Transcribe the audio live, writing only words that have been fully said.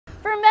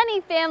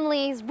many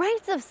families,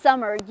 rites of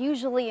summer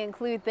usually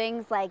include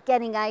things like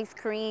getting ice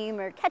cream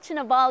or catching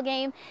a ball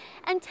game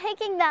and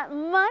taking that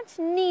much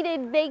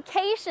needed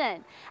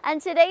vacation. And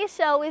today's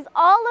show is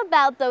all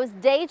about those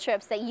day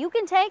trips that you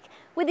can take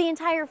with the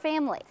entire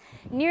family.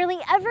 Nearly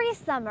every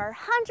summer,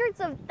 hundreds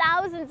of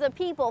thousands of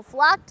people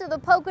flock to the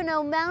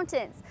Pocono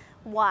Mountains.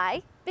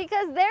 Why?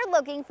 Because they're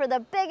looking for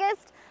the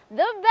biggest,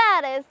 the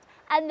baddest,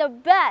 and the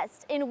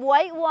best in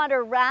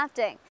whitewater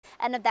rafting.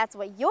 And if that's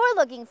what you're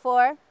looking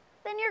for,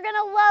 then you're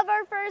gonna love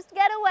our first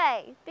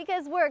getaway,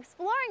 because we're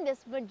exploring this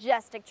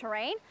majestic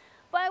terrain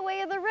by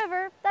way of the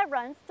river that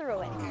runs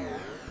through it.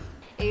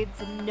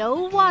 It's no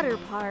water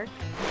park.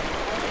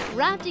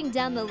 Rafting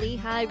down the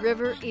Lehigh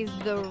River is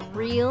the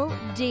real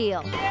deal.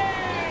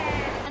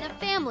 And a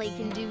family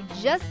can do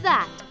just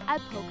that at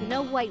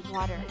Pocono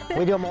Whitewater.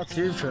 We do a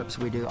multitude of trips.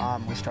 We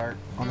start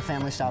on the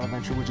family style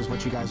adventure, which is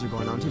what you guys are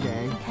going on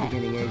today. Okay.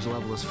 Beginning age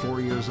level is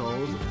 4 years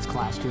old. It's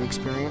Class 2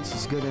 experience.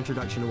 It's a good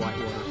introduction to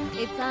whitewater.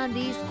 It's on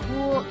these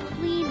cool,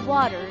 clean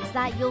waters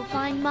that you'll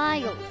find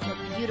miles of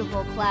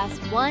beautiful Class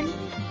 1,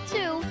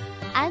 2,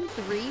 and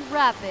 3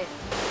 rapids.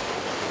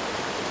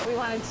 We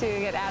wanted to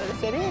get out of the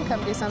city and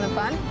come do something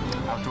fun.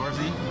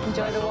 Outdoorsy.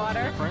 Enjoy the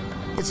water. Different.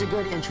 It's a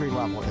good entry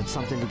level. It's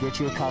something to get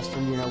you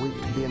accustomed. You know, we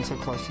being so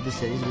close to the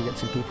cities, we get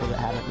some people that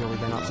haven't really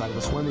been outside of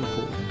a swimming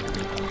pool.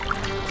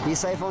 Be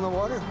safe on the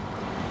water.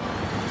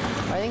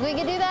 I think we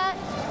can do that.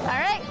 All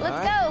right,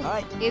 let's go. All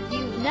right. If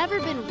you've never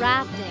been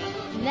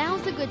rafting,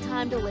 now's a good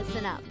time to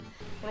listen up.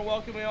 I want to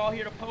welcome you all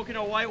here to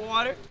Pocono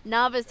Whitewater.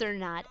 Novice or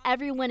not,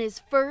 everyone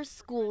is first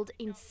schooled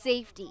in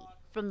safety.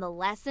 From the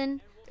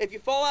lesson, If you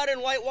fall out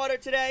in whitewater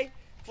today,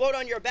 float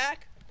on your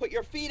back, put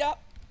your feet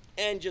up,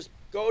 and just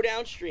go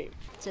downstream.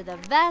 to the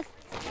vests,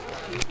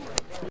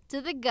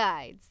 to the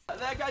guides.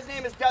 That guy's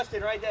name is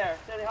Dustin right there.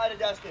 Say hi to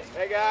Dustin.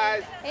 Hey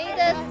guys. Hey,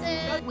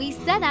 Dustin. We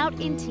set out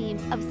in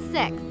teams of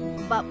 6,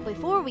 but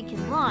before we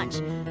can launch,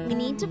 we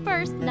need to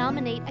first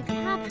nominate a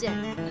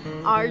captain.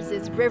 Ours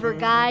is river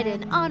guide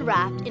and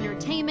on-raft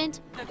entertainment,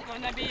 It's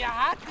gonna be a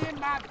hot in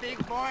my big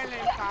boiling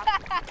pot.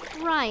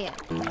 Ryan.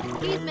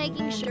 He's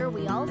making sure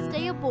we all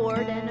stay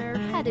aboard and are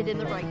headed in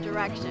the right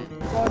direction.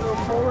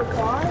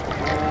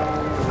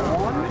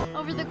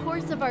 Over the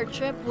course of our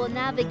trip, we'll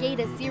navigate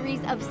a series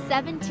of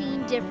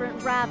 17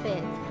 different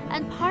rapids,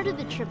 and part of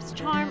the trip's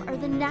charm are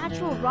the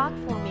natural rock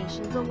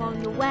formations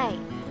along the way.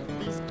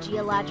 These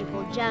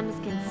geological gems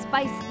can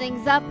spice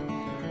things up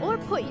or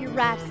put your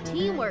raft's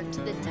teamwork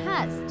to the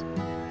test.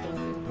 Case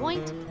in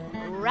point,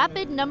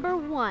 rapid number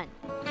 1.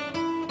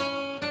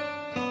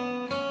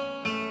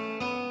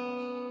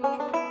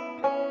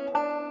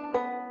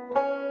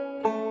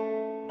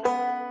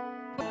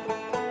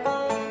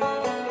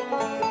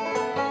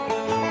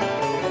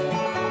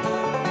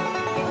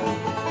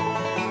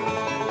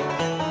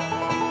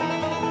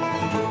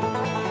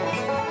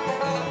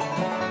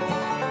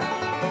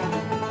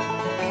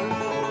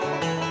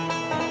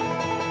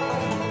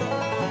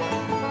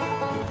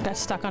 Got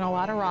stuck on a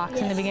lot of rocks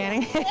in the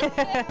beginning.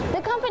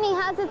 The company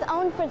has its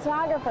own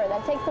photographer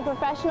that takes a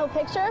professional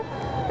picture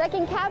that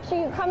can capture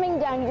you coming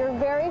down your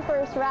very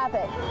first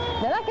rapid.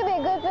 Now that could be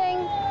a good thing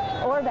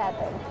or a bad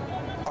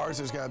thing. Ours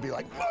is gonna be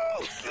like,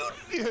 move!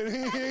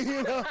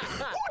 You know,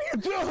 what are you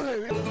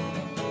doing?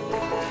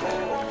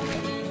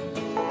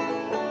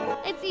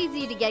 It's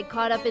easy to get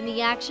caught up in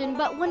the action,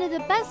 but one of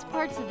the best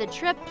parts of the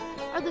trip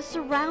are the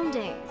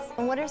surroundings.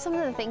 And what are some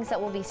of the things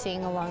that we'll be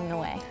seeing along the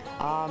way?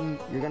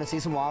 You're going to see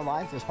some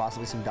wildlife. There's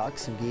possibly some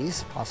ducks, some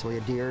geese, possibly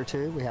a deer or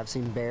two. We have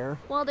seen bear.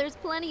 While there's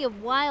plenty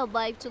of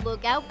wildlife to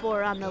look out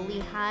for on the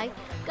Lehigh,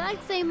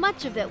 guides say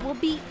much of it will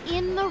be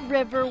in the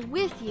river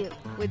with you,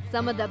 with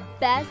some of the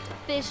best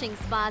fishing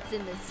spots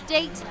in the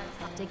state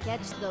to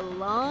catch the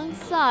long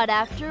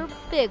sought-after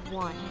big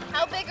one.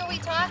 How big are we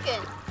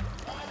talking?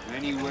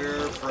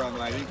 Anywhere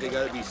from, I think they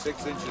got to be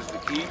 6 inches to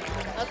keep,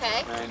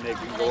 Okay. and they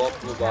can go up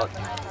to about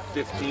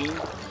 15.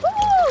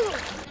 Woo!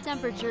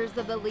 Temperatures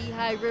of the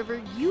Lehigh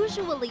River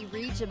usually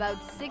reach about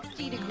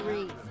 60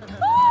 degrees.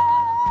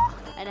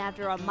 And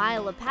after a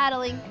mile of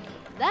paddling,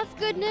 that's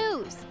good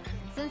news,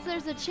 since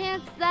there's a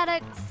chance that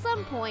at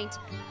some point,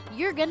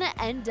 you're gonna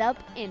end up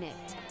in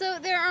it. So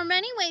there are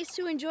many ways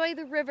to enjoy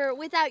the river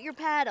without your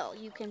paddle.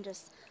 You can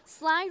just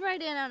slide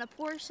right in on a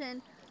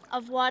portion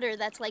of water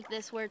that's like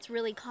this, where it's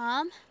really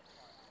calm,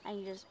 and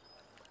you just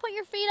put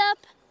your feet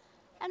up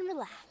and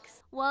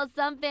relax. While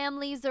some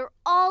families are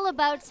all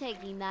about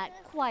taking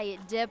that quiet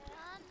dip,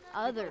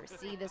 others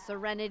see the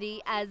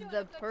serenity as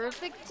the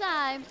perfect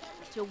time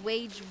to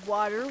wage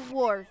water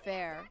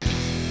warfare.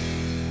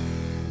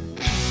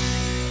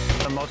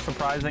 The most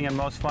surprising and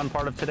most fun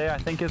part of today, I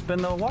think, has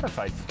been the water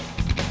fights.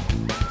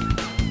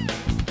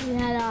 We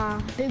had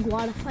a big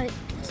water fight.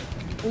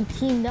 We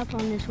teamed up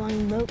on this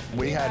one boat.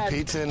 We had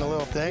pizza in the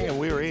little thing, and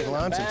we were eating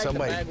lunch, and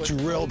somebody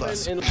drilled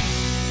us.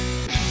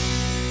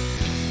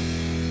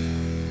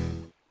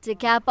 To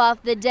cap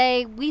off the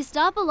day, we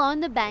stop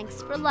along the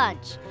banks for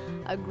lunch.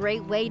 A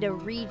great way to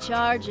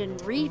recharge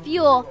and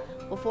refuel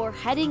before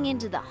heading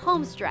into the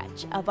home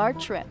stretch of our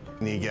trip.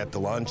 You get the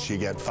lunch, you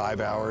get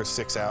 5 hours,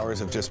 6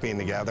 hours of just being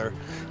together,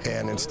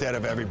 and instead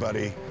of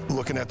everybody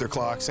looking at their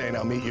clock saying,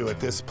 I'll meet you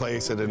at this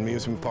place at an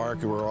amusement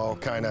park, we're all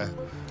kind of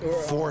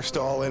forced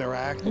to all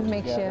interact. It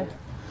makes you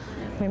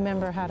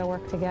remember how to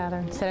work together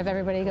instead of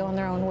everybody going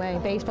their own way.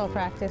 Baseball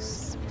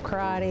practice,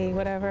 karate,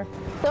 whatever.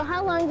 So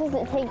how long does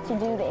it take to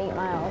do the 8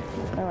 miles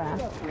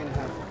around?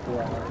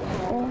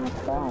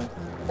 3.5 hours.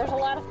 There's a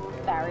lot of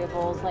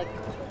variables, like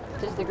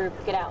does the group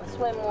get out and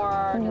swim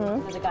more?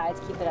 Does the guides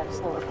keep it at a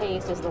slower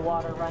pace? Is the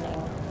water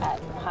running at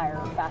higher,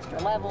 faster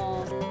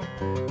levels?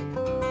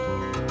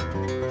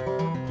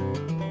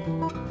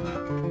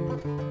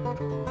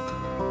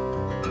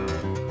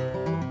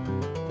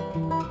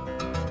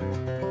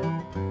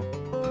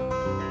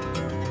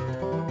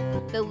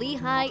 The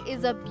Lehigh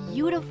is a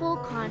beautiful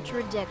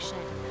contradiction.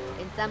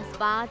 In some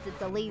spots,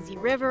 it's a lazy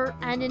river,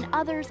 and in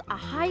others, a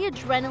high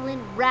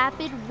adrenaline,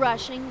 rapid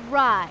rushing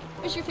ride.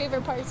 What's your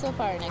favorite part so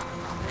far, Nick?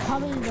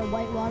 Probably the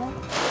whitewater.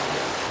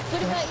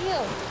 What about you?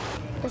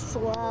 The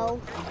slow.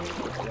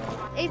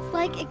 It's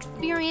like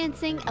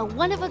experiencing a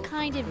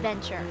one-of-a-kind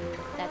adventure.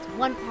 That's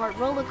one part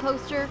roller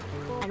coaster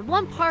and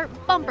one part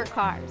bumper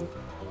cars,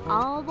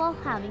 all while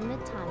having the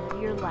time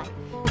of your life.